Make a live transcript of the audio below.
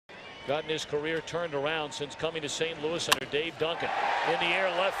gotten his career turned around since coming to St. Louis under Dave Duncan. In the air,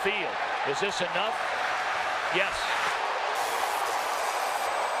 left field. Is this enough? Yes.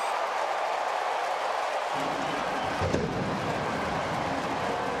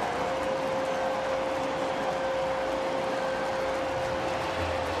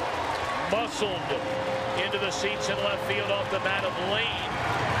 Muscled into the seats in left field off the bat of Lane,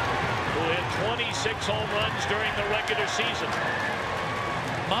 who hit 26 home runs during the regular season.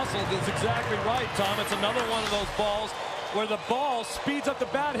 Muscled is exactly right, Tom. It's another one of those balls where the ball speeds up the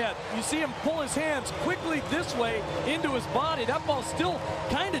bat head. You see him pull his hands quickly this way into his body. That ball still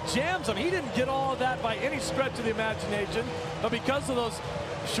kind of jams him. He didn't get all of that by any stretch of the imagination, but because of those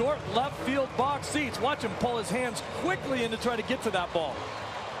short left field box seats, watch him pull his hands quickly in to try to get to that ball.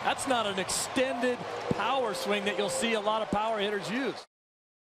 That's not an extended power swing that you'll see a lot of power hitters use.